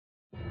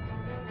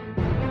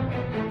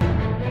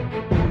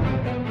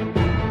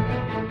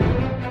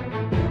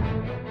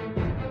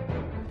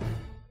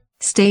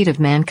State of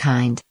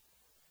Mankind.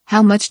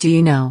 How much do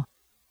you know?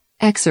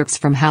 Excerpts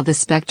from How the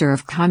Spectre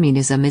of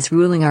Communism is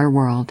Ruling Our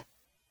World.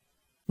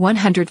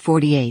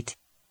 148.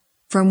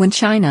 From when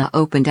China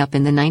opened up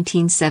in the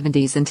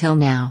 1970s until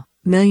now,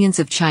 millions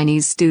of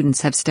Chinese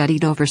students have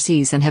studied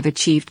overseas and have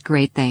achieved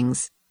great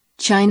things.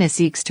 China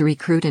seeks to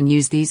recruit and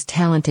use these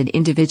talented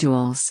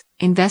individuals,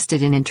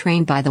 invested in and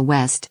trained by the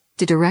West,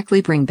 to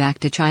directly bring back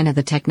to China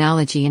the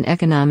technology and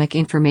economic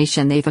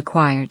information they've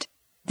acquired.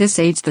 This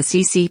aids the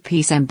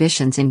CCP's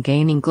ambitions in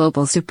gaining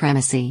global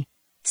supremacy.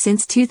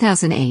 Since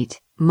 2008,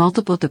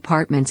 multiple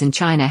departments in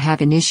China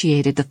have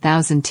initiated the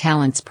 1,000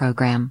 Talents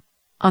program.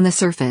 On the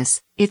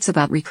surface, it's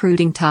about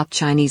recruiting top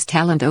Chinese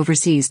talent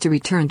overseas to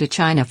return to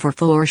China for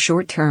full or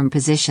short-term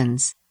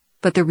positions.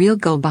 But the real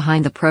goal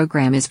behind the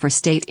program is for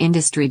state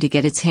industry to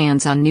get its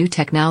hands on new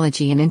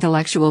technology and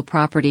intellectual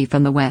property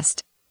from the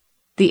West.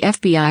 The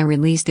FBI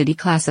released a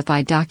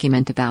declassified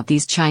document about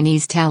these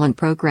Chinese talent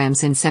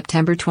programs in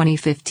September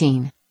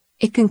 2015.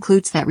 It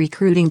concludes that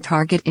recruiting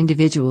target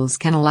individuals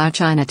can allow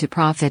China to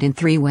profit in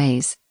three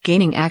ways: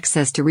 gaining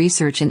access to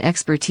research and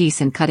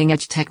expertise in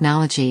cutting-edge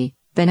technology,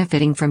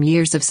 benefiting from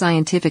years of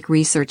scientific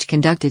research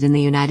conducted in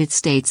the United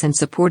States and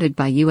supported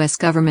by U.S.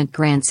 government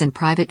grants and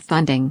private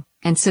funding,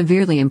 and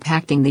severely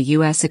impacting the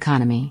U.S.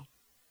 economy.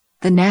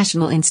 The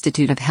National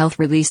Institute of Health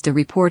released a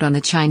report on the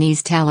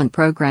Chinese talent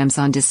programs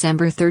on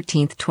December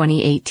 13,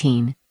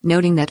 2018,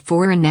 noting that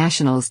foreign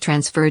nationals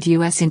transferred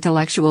U.S.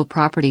 intellectual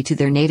property to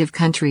their native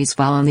countries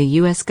while on the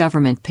U.S.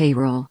 government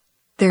payroll.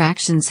 Their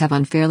actions have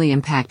unfairly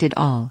impacted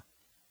all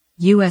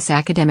U.S.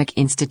 academic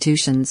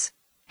institutions.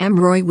 M.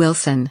 Roy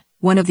Wilson,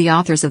 one of the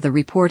authors of the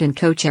report and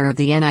co-chair of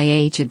the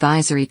NIH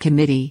Advisory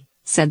Committee,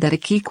 said that a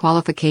key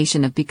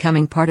qualification of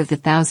becoming part of the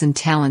 1,000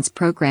 Talents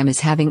program is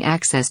having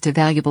access to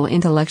valuable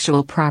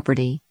intellectual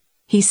property.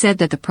 He said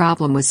that the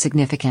problem was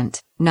significant,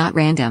 not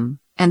random,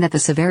 and that the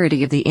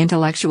severity of the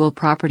intellectual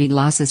property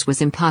losses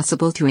was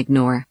impossible to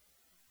ignore.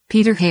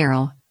 Peter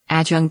Harrell,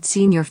 adjunct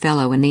senior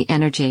fellow in the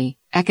Energy,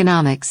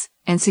 Economics,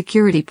 and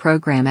Security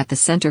program at the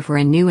Center for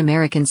a New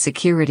American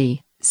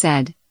Security,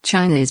 said,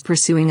 China is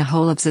pursuing a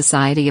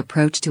whole-of-society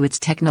approach to its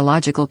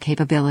technological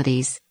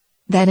capabilities.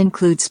 That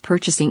includes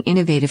purchasing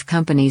innovative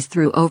companies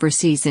through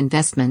overseas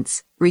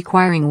investments,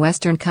 requiring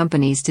Western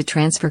companies to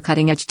transfer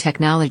cutting-edge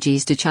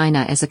technologies to China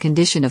as a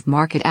condition of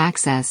market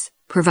access,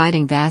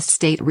 providing vast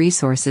state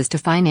resources to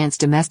finance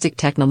domestic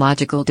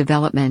technological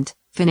development,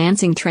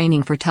 financing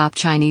training for top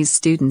Chinese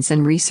students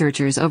and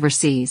researchers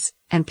overseas,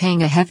 and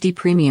paying a hefty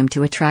premium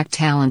to attract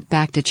talent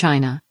back to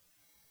China.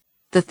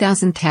 The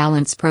 1,000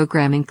 Talents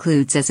program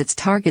includes as its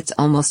targets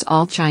almost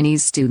all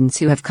Chinese students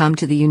who have come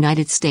to the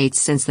United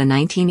States since the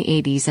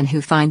 1980s and who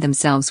find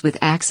themselves with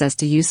access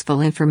to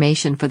useful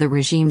information for the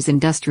regime's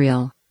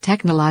industrial,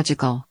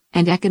 technological,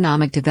 and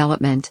economic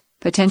development,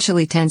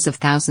 potentially tens of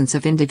thousands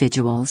of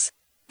individuals.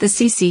 The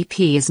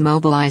CCP is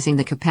mobilizing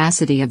the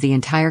capacity of the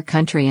entire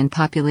country and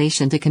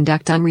population to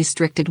conduct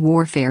unrestricted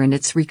warfare in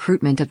its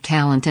recruitment of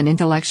talent and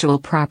intellectual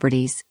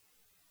properties.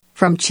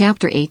 From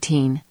Chapter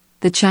 18.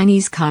 The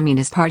Chinese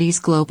Communist Party's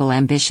Global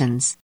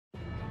Ambitions.